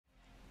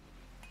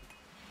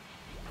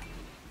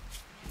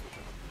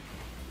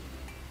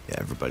Yeah,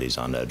 everybody's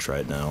on edge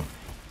right now.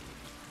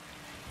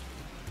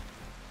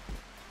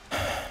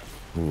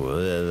 Ooh,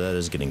 that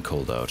is getting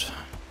cold out.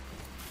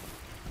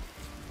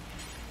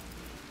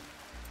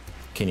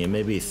 Can you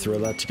maybe throw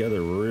that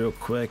together real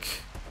quick?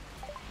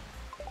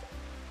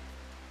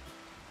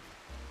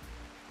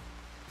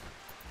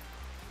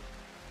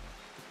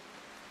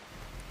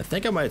 I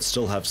think I might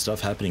still have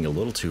stuff happening a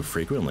little too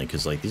frequently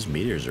because like these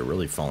meteors are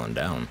really falling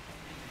down.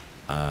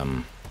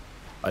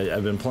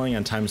 I've been playing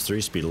on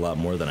 ×3 speed a lot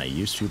more than I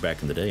used to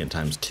back in the day, and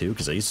 ×2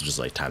 because I used to just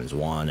like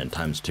 ×1 and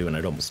 ×2, and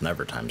I'd almost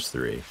never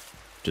 ×3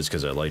 just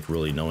because I liked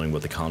really knowing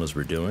what the colonists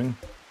were doing.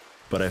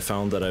 But I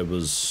found that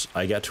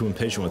I got too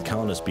impatient with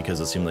colonists because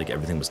it seemed like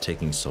everything was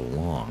taking so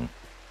long.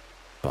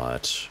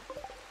 But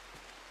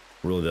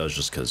really that was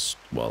just because,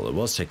 well, it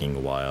was taking a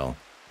while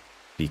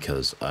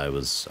because I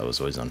was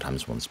always on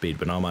 ×1 speed,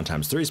 but now I'm on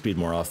 ×3 speed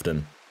more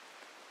often.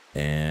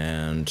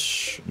 And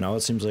now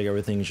it seems like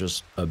everything's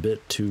just a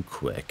bit too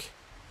quick.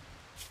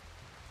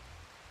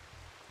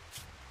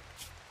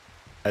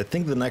 I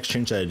think the next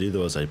change I do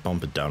though is I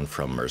bump it down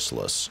from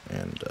merciless,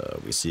 and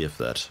we see if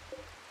that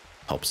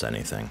helps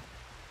anything.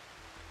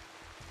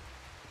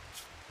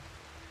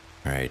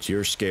 Alright,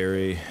 you're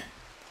scary.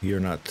 You're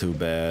not too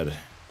bad.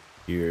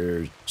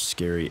 You're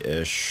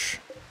scary-ish.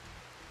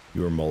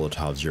 Your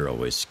Molotovs, you're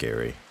always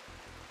scary.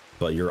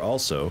 But you're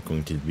also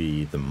going to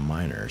be the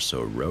miner,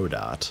 so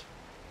Rodot.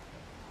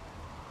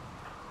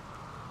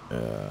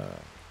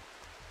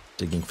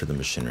 Digging for the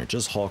machinery.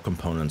 Just haul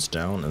components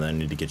down, and then I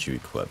need to get you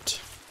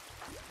equipped.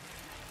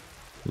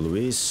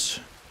 Luis,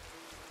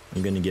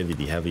 I'm going to give you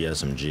the heavy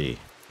SMG.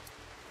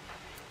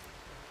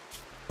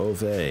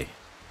 Ove,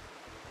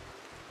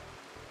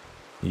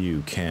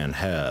 you can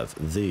have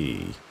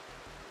the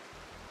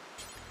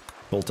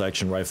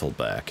bolt-action rifle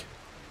back.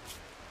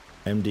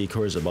 MD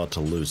Core is about to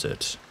lose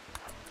it,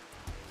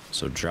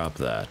 so drop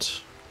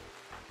that.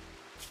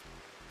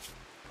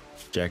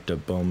 Jacked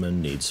up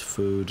Bowman needs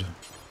food.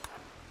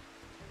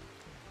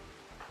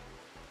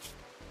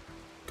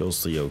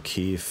 Ghostly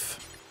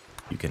O'Keefe,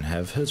 you can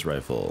have his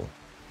rifle.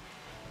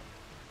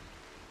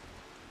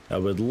 I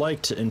would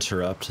like to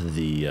interrupt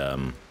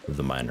the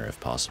miner if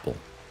possible.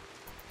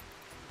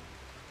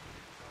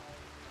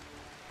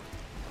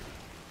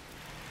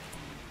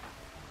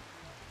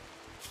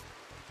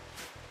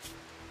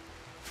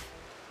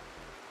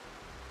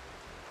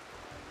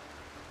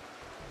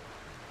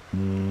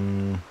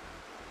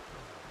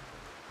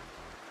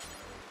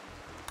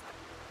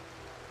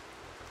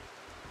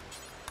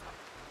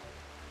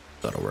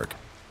 That'll work.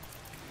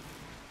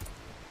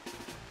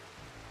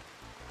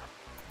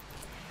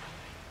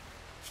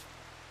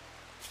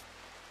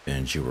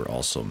 And you were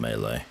also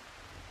melee.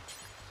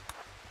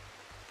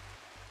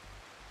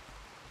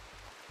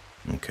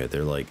 Okay,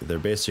 they're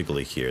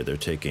basically here. They're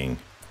taking...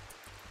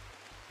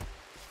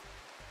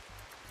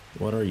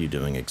 What are you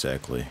doing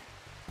exactly?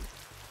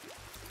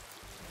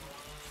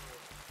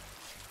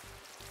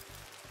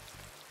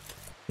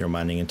 You're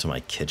mining into my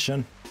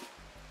kitchen?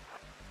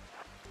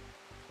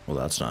 Well,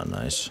 that's not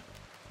nice.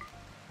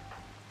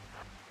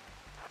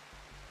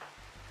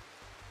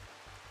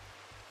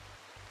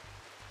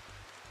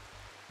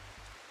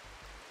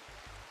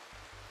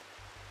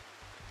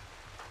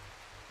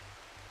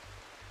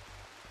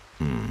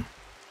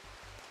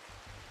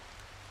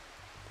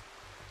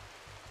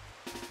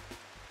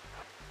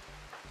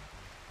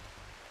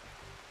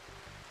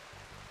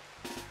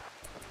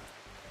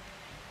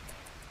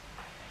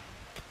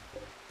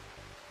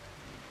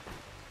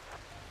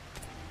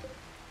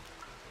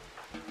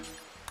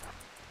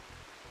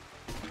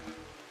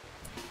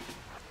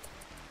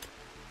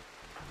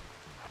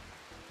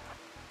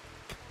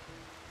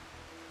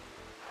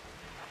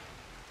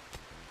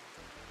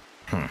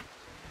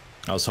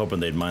 I was hoping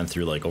they'd mine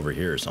through like over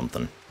here or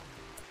something.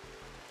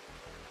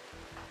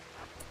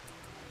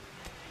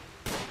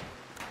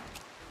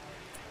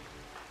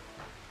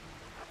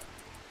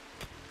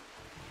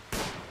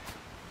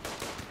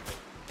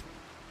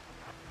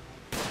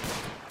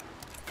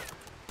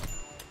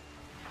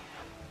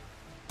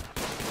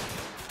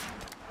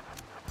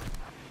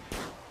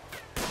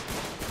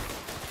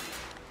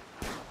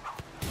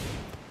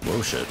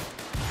 Whoa, shit.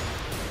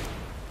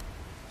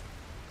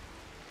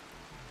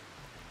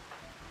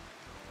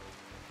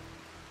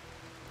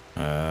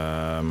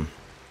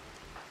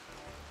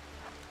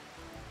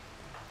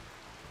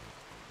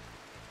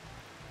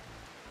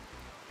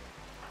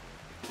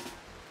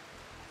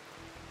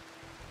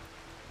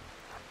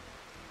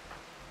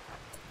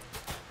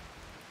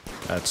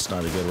 That's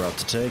not a good route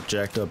to take.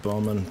 Jacked up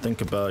Bowman,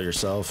 think about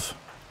yourself.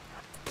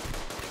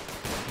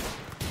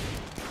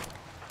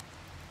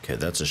 Okay,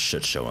 that's a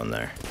shit show in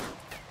there.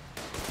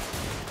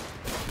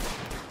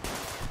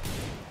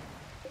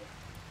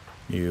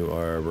 You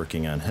are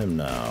working on him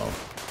now.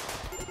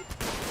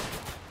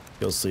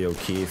 Ghostly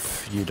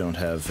O'Keefe, you don't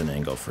have an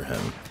angle for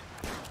him.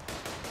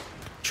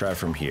 Try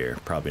from here,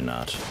 probably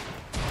not.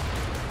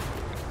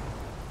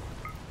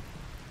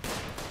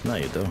 Now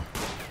you do.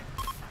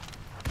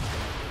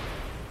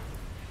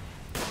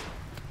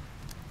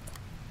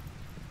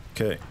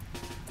 Okay.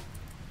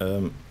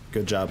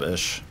 Good job,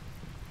 Ish.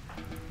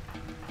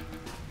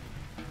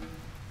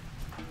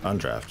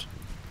 Undraft.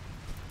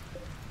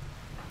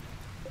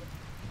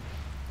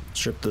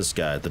 Strip this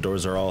guy. The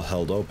doors are all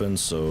held open,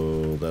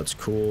 so that's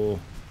cool.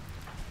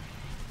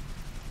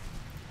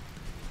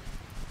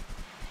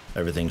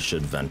 Everything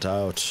should vent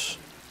out.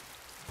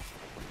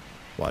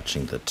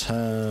 Watching the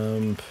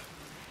temp.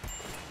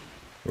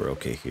 We're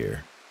okay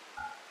here.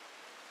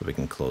 We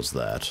can close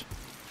that.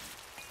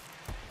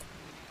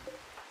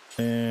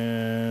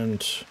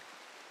 And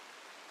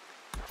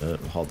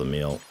haul the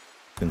meal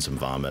and some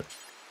vomit.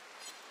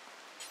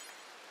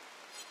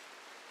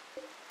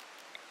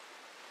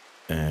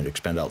 And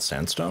expand out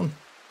sandstone?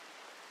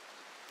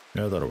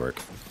 Yeah, that'll work.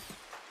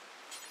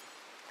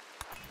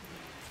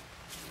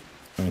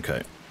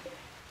 Okay.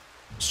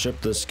 Strip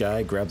this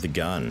guy, grab the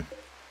gun.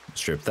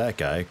 Strip that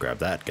guy, grab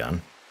that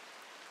gun.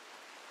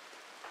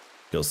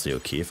 Gilsey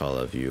O'Keefe, I'll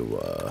have you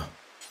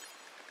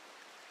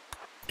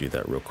do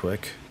that real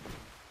quick.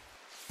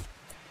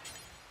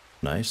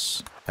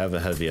 Nice. Have a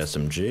heavy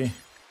SMG.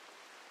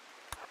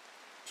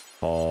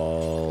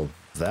 Haul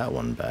that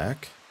one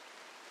back.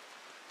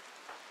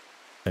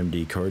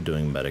 MD Core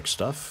doing medic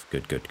stuff.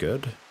 Good, good,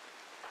 good.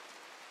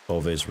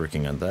 Ove's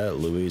working on that.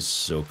 Louis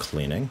still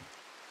cleaning.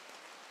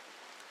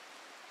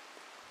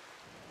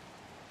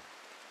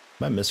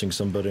 Am I missing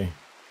somebody?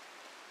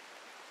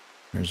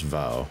 There's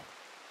Vow.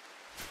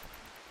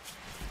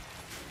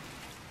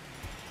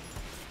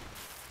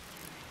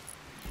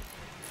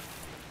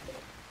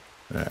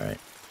 Alright.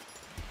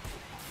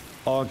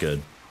 All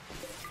good.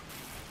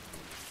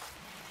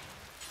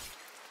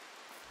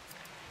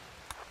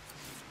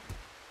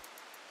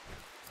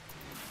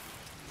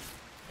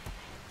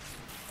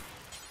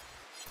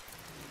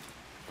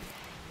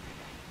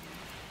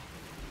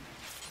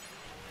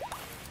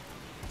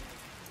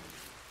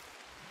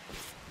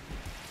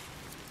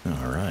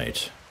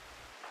 Alright.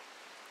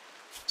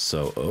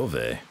 So,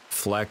 Ove.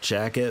 Flak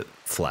jacket,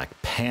 flak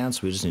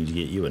pants. We just need to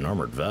get you an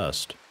armored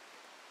vest.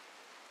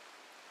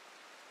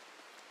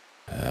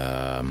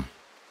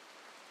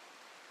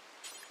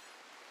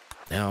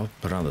 Yeah, I'll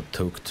put on the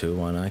toque too.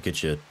 Why not?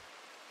 Get you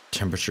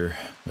temperature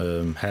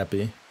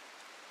happy.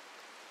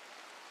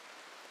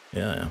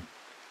 Yeah.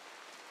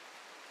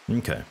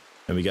 Okay.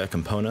 And we got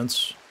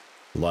components.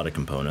 A lot of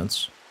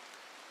components.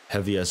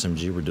 Heavy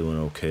SMG we're doing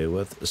okay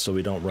with. So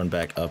we don't run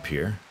back up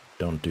here.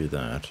 Don't do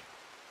that.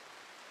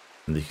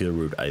 And the heal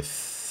route, I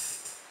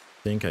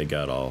think I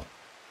got all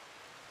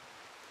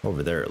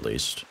over there at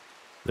least.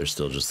 There's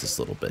still just this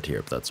little bit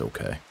here, but that's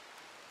okay.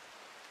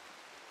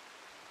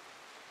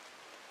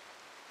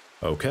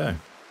 Okay.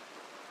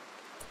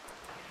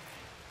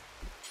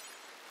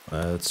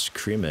 Let's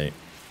cremate.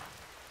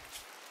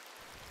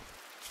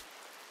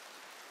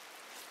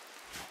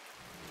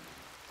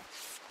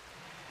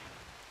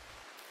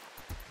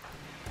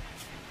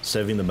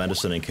 Saving the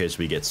medicine in case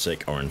we get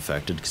sick or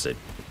infected, because I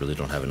really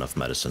don't have enough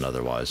medicine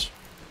otherwise.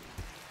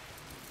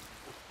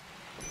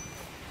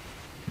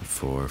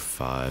 4,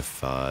 5,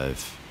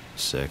 5,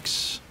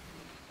 6.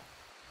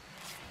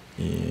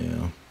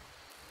 Yeah.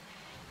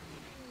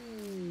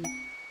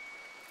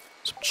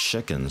 Some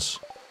chickens.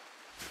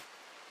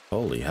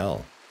 Holy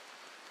hell.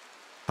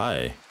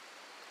 Hi.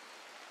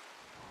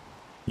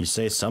 You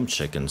say some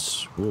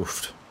chickens.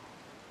 Woofed.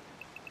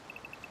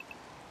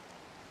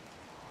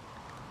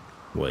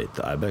 Wait,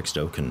 the Ibex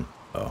doe can...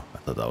 Oh, I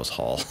thought that was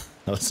Hall.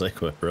 I was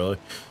like, what, really?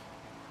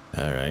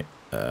 Alright.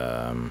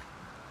 Don't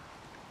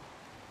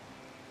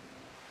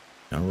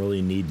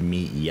really need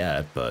meat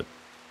yet, but...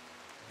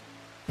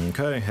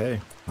 Okay,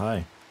 hey,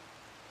 hi.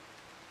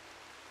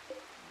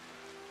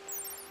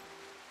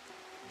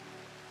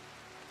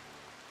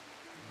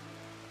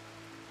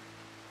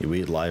 You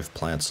eat live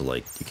plants, so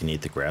like, you can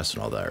eat the grass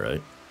and all that,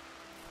 right?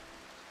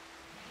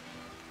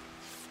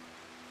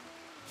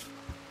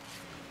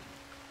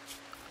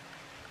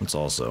 Let's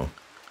also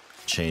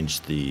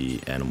change the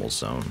animal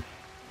zone.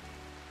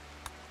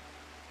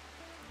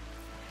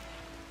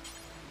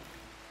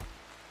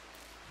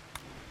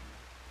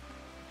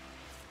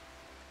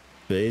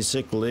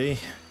 Basically,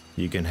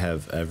 you can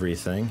have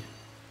everything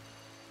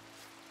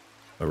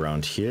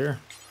around here,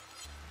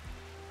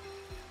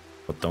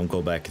 but don't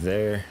go back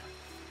there.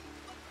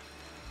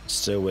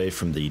 Stay away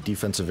from the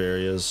defensive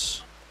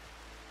areas.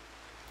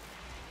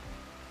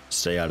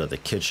 Stay out of the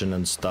kitchen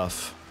and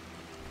stuff.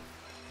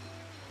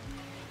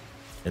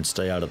 And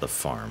stay out of the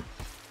farm.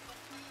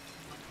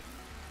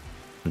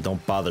 And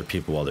don't bother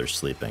people while they're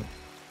sleeping.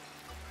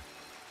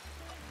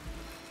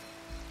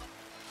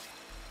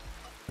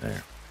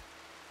 There.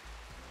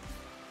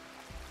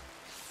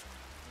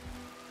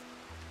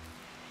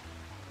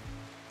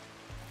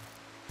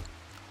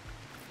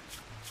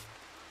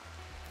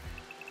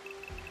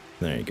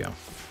 There you go.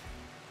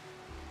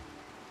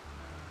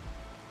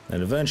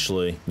 And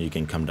eventually, you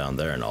can come down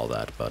there and all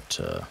that, but,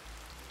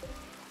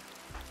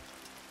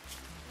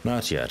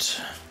 not yet.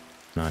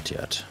 Not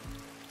yet.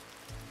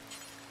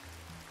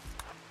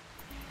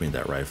 Bring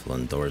that rifle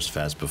indoors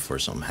fast before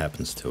something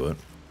happens to it.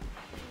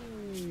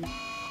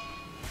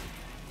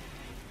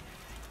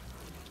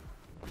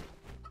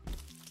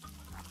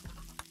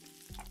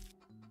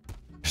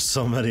 There's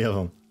so many of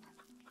them.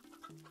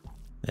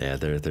 Yeah,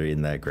 they're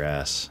eating that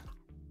grass.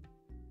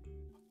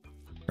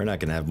 We're not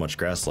gonna have much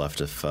grass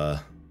left if you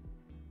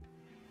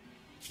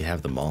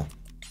have them all.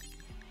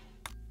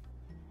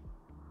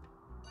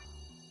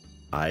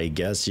 I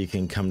guess you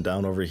can come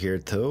down over here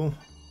too.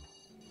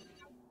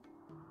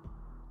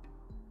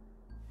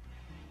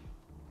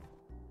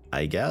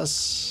 I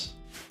guess.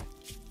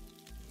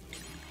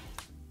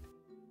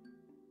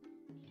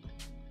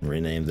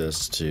 Rename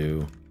this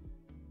to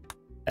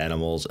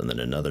animals and then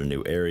another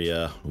new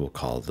area. We'll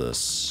call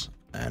this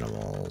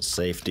animal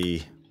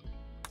safety.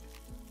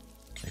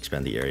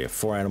 Expand the area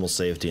for animal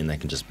safety and they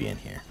can just be in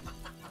here.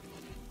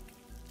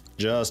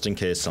 Just in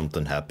case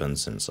something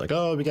happens and it's like,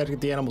 oh, we gotta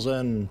get the animals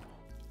in.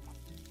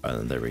 And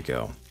then there we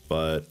go.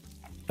 But,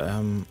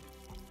 the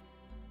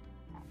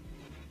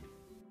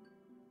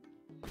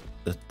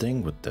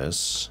thing with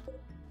this,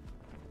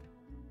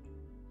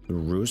 the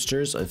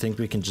roosters, I think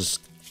we can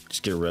just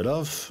get rid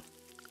of.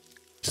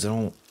 Cause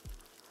I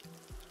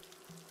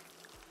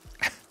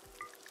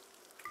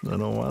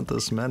don't want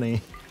this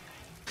many.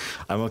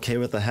 I'm okay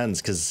with the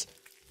hens because,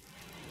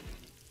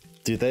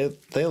 dude,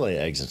 they lay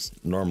eggs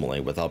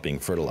normally without being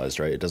fertilized,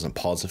 right? It doesn't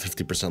pause at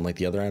 50% like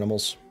the other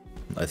animals.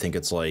 I think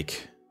it's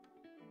like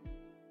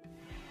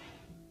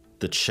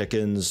the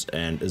chickens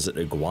and is it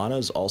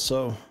iguanas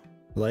also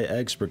lay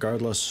eggs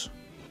regardless?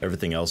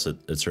 Everything else,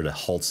 it sort of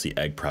halts the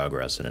egg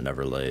progress and it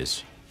never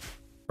lays.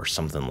 Or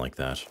something like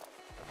that.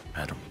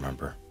 I don't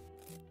remember.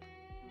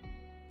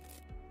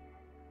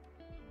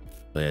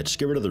 But yeah, just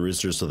get rid of the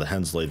roosters so the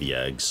hens lay the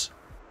eggs.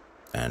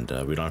 And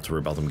we don't have to worry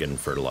about them getting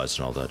fertilized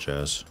and all that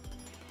jazz.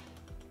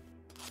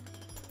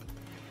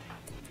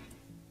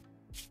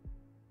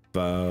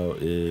 Bao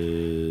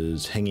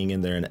is hanging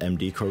in there and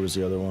MD Core was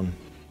the other one.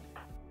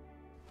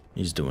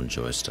 He's doing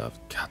joy stuff.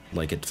 God,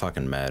 like it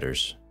fucking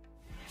matters.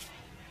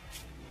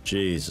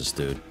 Jesus,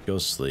 dude. Go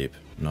sleep.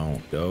 No,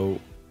 go.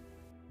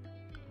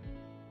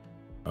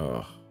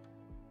 Oh.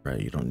 Right,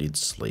 you don't need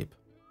sleep.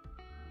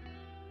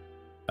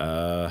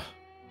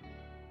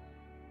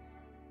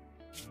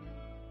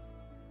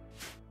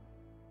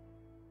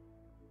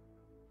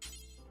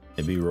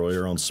 Maybe roll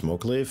your own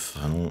smoke leaf?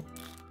 I don't...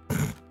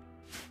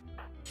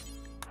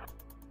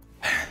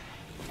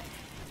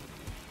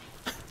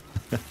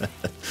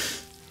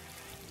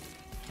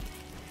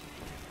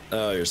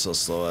 Oh, you're so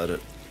slow at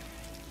it.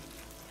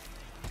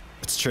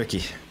 It's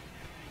tricky.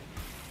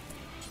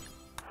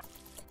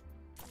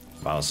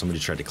 Wow, somebody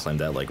tried to claim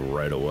that like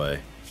right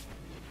away.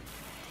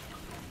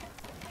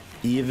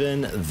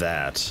 Even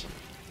that.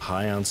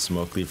 High on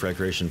smoke leaf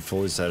recreation,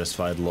 fully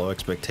satisfied, low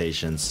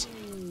expectations.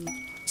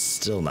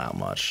 Still not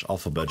much.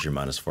 Alpha bedroom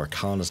 -4.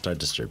 Colonist died,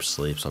 disturbed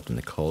sleep, slept in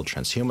the cold.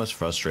 Transhumanist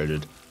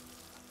frustrated.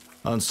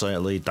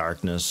 Unsightly,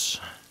 darkness.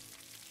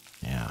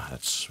 Yeah,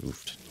 that's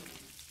oofed.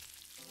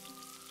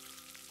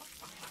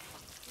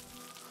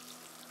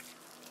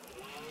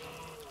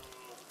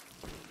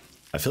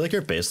 I feel like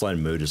your baseline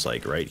mood is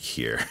like right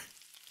here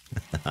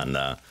on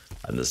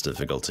this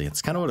difficulty.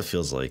 It's kind of what it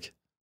feels like.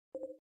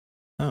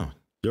 Oh,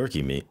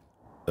 Yorkie meat.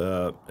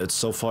 It's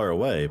so far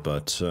away,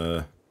 but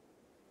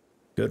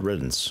good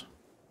riddance.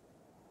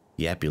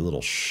 Yappy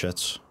little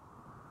shits.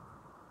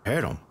 I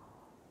heard him.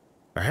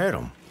 I heard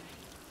him.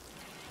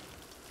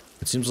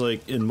 It seems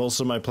like in most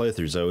of my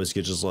playthroughs, I always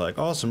get just like,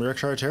 oh, some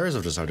Yorkshire Terriers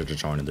have decided to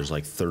join, and there's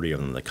like 30 of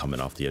them that come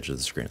in off the edge of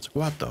the screen. It's like,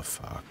 what the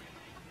fuck?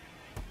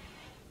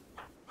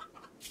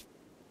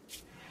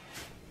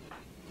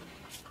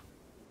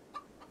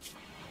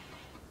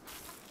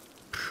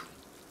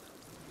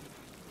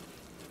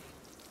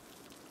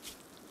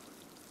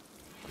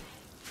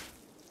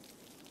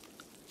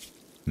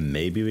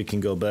 Maybe we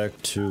can go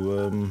back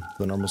to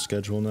the normal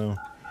schedule now.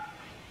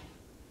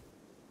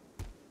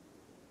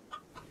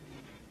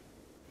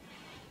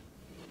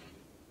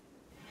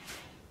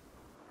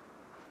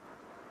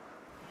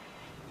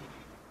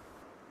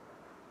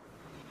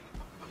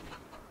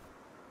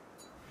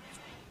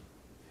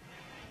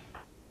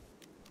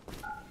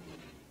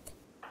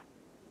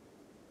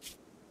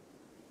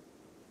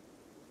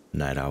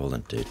 Night owl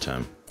and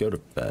daytime. Go to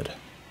bed.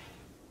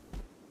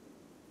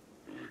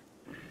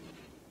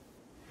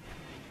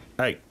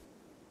 Hey.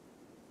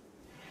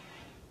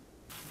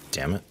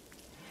 Damn it.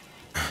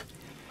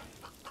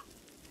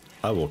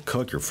 I will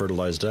cook your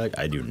fertilized egg.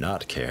 I do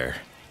not care.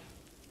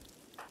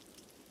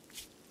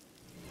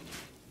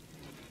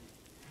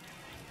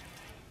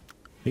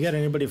 We got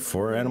anybody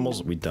for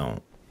animals? We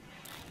don't.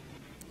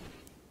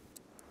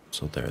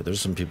 So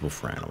there's some people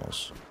for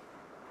animals.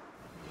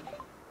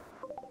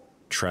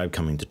 Tribe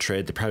coming to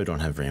trade. They probably don't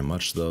have very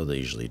much though. They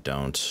usually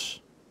don't.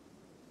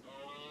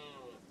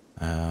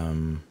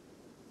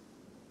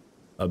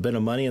 A bit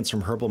of money and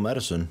some herbal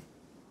medicine.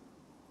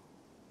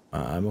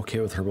 I'm okay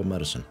with herbal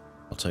medicine.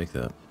 I'll take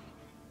that.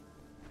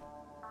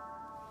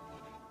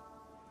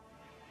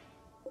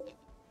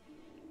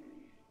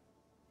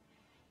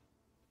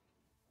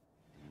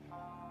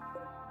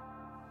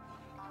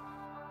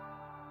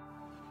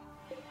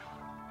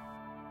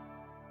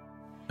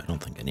 I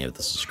don't think any of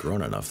this is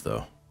grown enough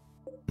though.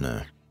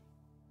 No.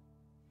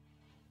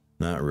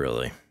 Not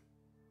really.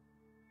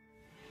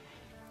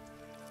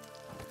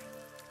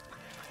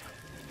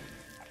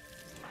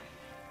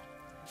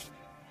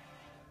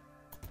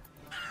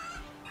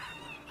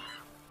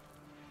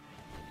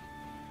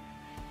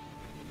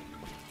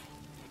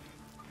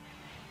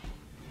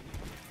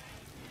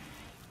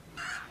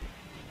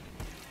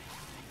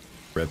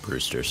 red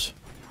roosters.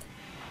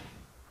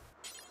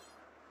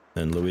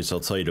 And Luis, I'll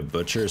tell you to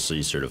butcher so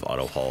you sort of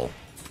auto-haul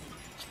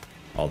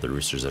all the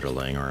roosters that are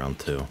laying around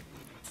too.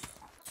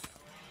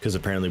 Because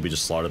apparently we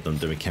just slaughtered them,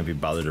 then we can't be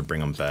bothered to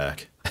bring them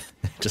back.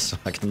 Just so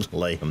I can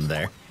lay them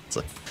there. It's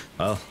like,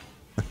 well,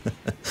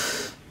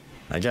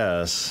 I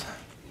guess.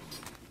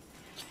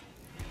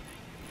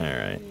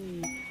 Alright.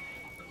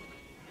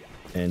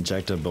 And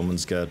Jacked Up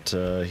Bowman's got,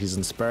 he's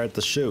inspired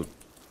to shoot.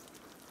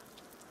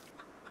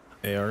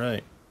 Hey,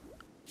 alright.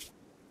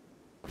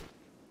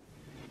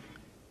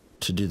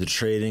 To do the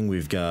trading,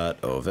 we've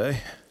got Ove.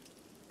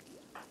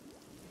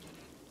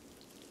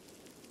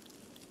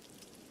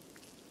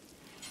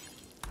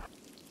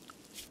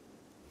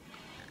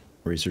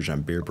 Research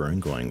on beer brewing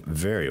going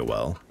very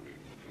well.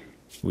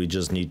 We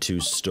just need to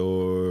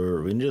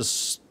store, we need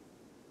to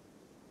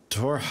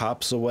store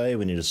hops away,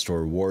 we need to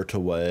store wort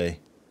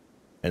away,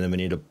 and then we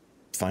need to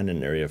find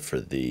an area for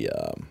the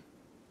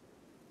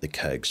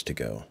kegs to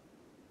go.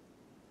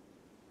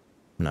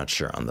 I'm not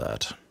sure on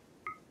that.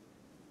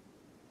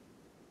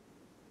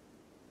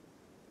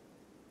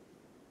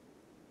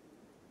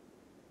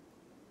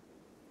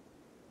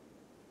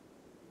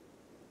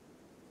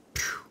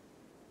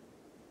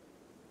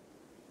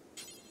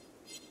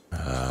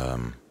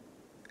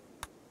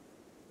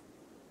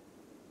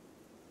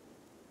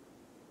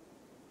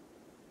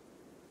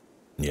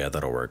 Yeah,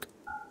 that'll work.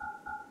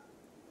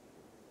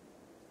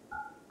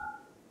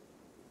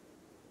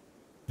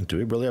 Do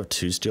we really have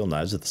 2 steel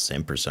knives at the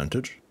same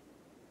percentage?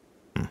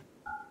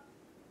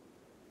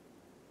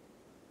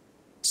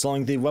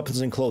 Selling the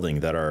weapons and clothing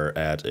that are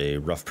at a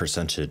rough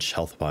percentage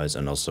health-wise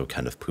and also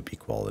kind of poopy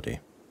quality.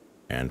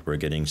 And we're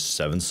getting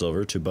 7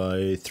 silver to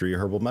buy 3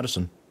 herbal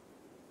medicine.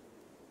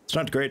 It's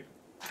not great,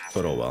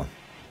 but oh well.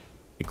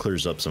 It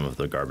clears up some of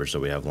the garbage that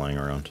we have lying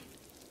around.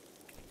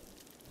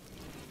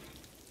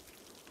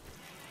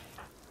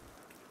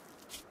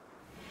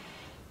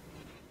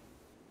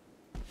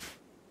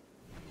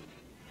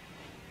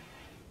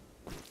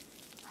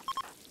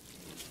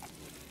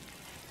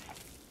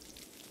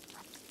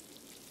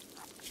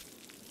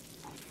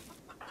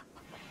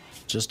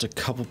 Just a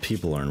couple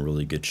people are in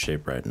really good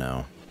shape right now.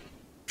 I'm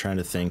trying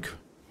to think,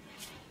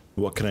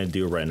 what can I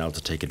do right now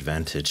to take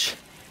advantage?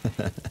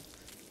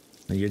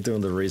 You're doing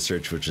the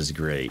research, which is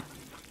great.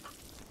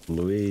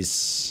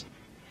 Luis,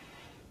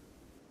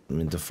 I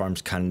mean, the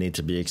farms kind of need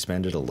to be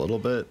expanded a little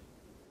bit.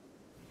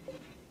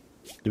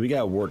 Do we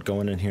got wort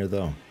going in here,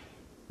 though?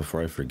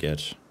 Before I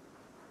forget.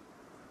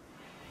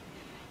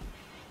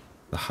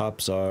 The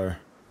hops are...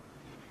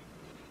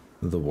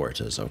 The wort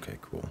is. Okay,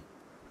 cool.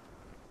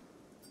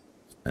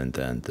 And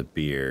then the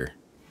beer.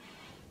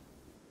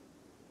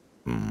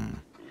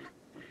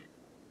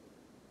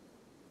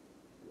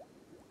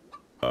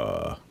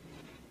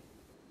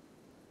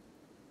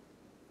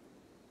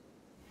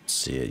 Let's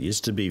see, it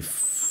used to be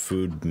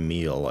food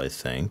meal, I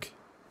think.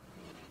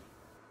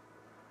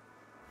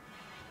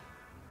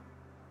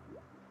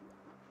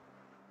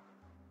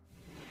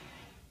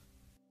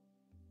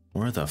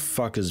 Where the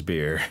fuck is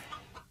beer?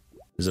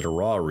 Is it a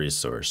raw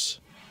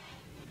resource?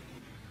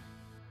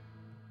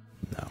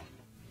 No.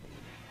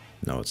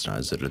 No, it's not.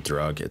 Is it a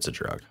drug? It's a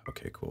drug.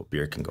 Okay, cool.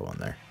 Beer can go on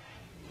there.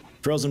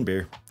 Frozen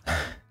beer.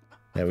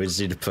 Yeah, we just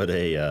need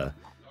to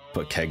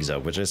put kegs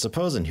out, which I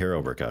suppose in here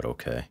will work out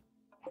okay.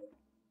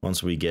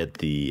 Once we get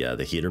the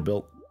heater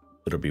built,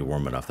 it'll be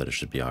warm enough that it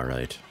should be all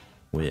right.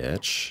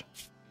 Which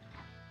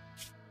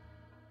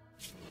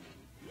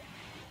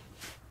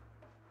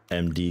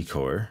MD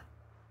core,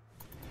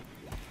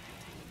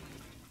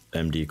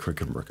 MD core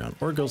can work on,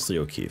 or Ghostly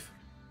O'Keefe.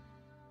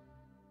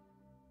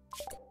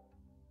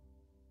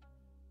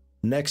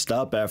 Next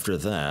up after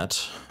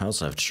that, I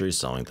also have tree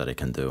sowing that I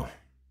can do.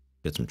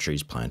 Get some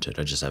trees planted.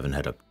 I just haven't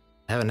had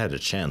a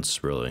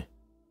chance, really.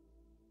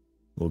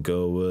 We'll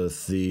go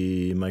with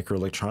the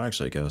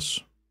microelectronics, I guess.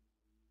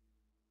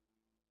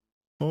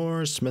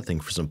 Or smithing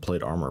for some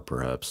plate armor,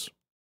 perhaps.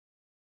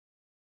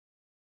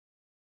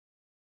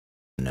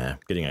 Nah,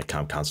 getting a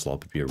comp console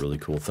up would be a really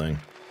cool thing.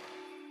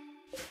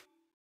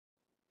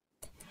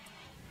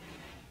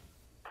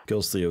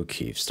 Ghostly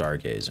O'Keefe,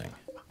 stargazing.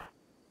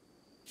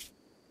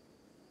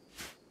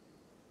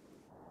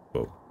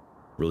 Whoa,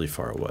 really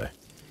far away.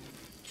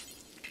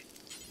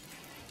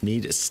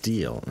 Need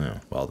steel. Oh,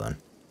 well then.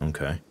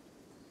 Okay.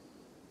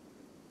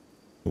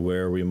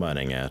 Where are we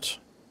mining at?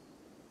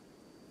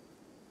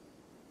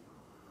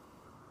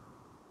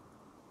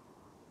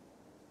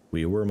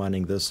 We were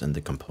mining this and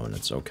the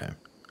components. Okay.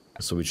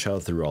 So we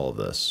chowed through all of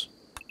this.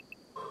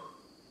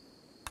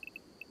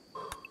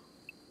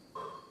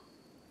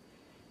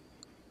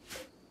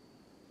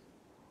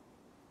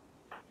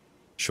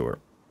 Sure.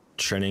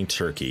 Training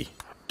turkey.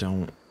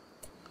 Don't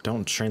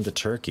train the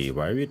turkey.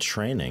 Why are you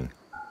training?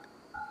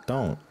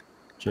 Don't.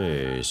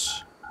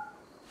 Jeez.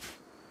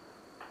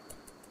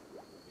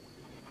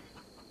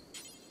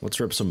 Let's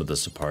rip some of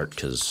this apart,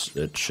 because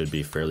it should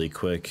be fairly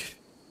quick.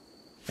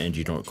 And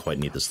you don't quite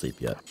need to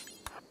sleep yet.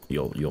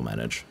 You'll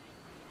manage.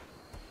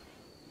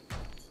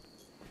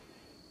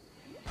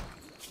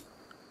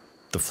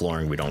 The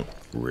flooring we don't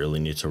really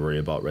need to worry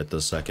about right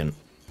this second.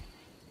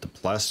 The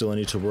plasteel I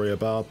need to worry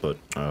about, but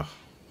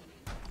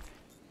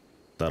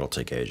that'll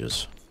take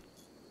ages.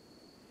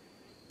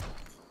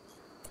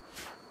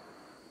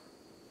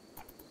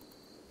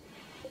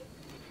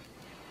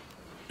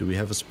 Do we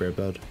have a spare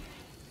bed?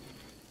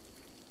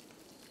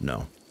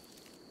 No.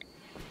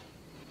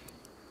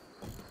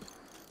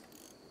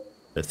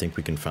 I think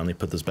we can finally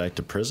put this back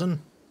to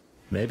prison?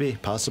 Maybe,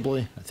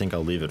 possibly. I think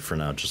I'll leave it for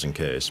now just in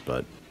case,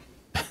 but...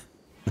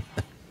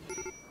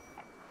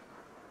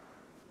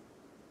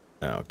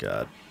 Oh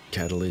god.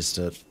 Catalyst,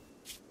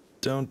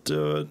 don't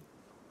do it.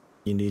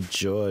 You need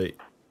joy.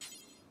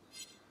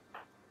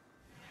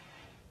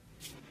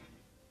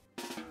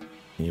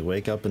 Can you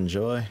wake up in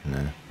joy?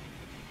 Nah.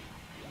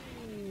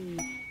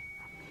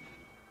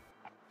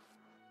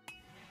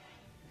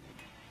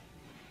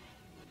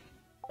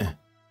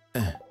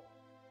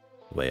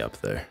 Way up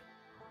there.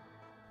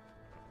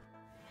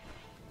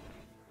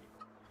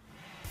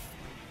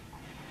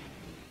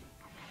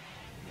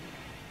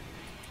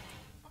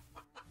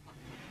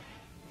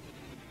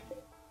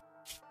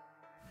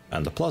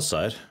 On the plus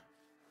side,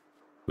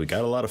 we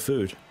got a lot of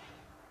food.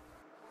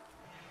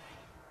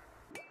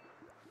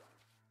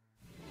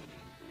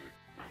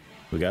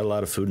 We got a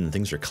lot of food and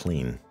things are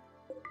clean.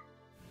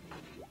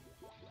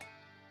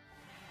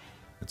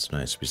 That's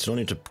nice. We still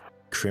need to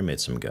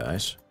cremate some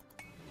guys.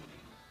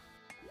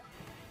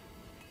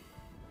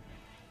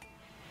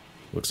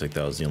 Looks like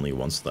that was the only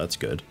one, so that's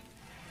good.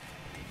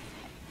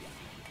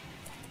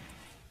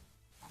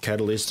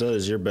 Catalista,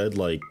 is your bed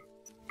like...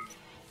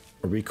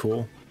 Are we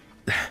cool?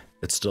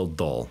 It's still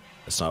dull.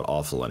 It's not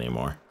awful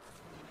anymore.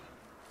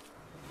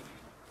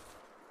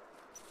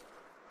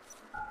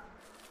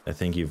 I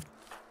think you've...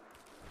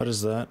 What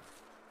is that?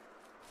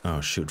 Oh,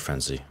 shoot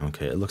frenzy.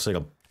 Okay, it looks like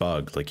a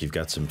bug, like you've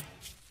got some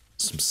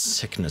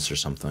sickness or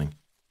something.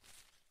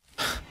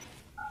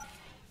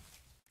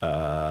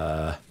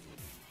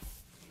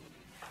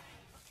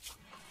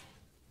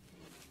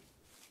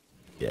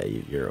 Yeah,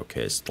 you're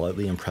okay.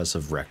 Slightly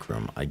impressive rec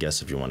room, I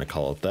guess if you want to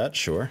call it that,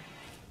 sure.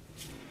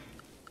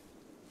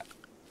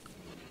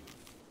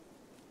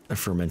 A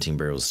fermenting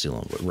barrel of steel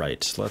and wood.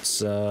 Right,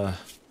 let's get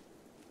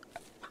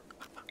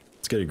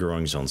a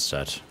growing zone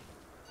set.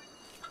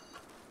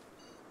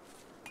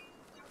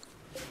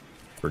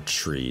 For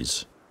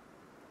trees.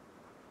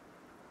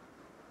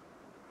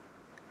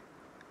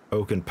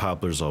 Oak and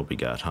poplars all we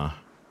got, huh?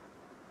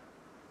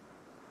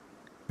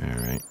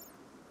 Alright.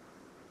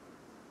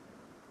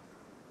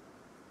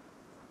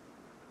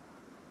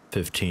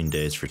 15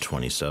 days for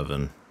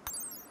 27.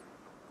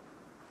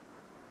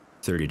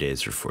 30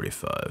 days for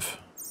 45.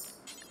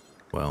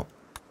 Well,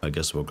 I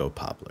guess we'll go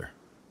poplar.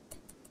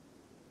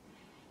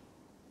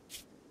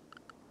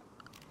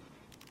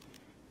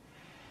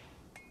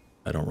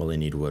 I don't really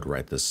need wood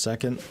right this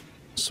second,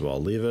 so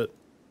I'll leave it.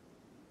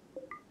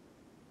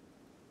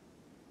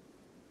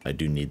 I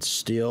do need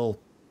steel,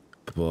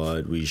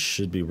 but we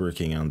should be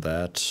working on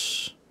that.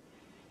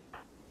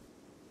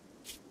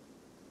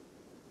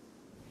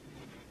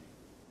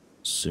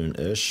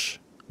 Soon-ish.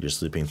 You're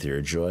sleeping through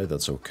your joy,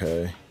 that's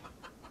okay.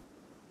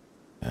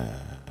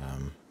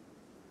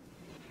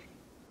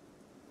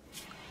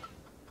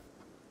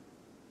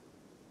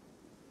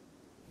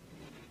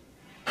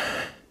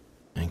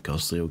 And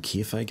Ghostly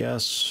O'Keefe, I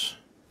guess.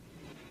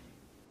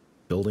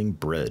 Building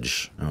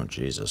bridge. Oh,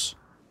 Jesus.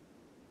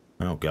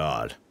 Oh,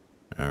 God.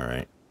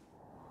 Alright.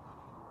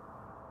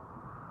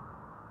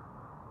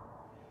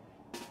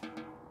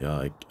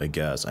 Yeah, I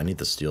guess. I need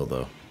the steel,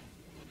 though.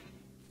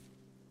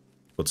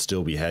 What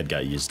steel we had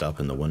got used up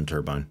in the wind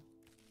turbine.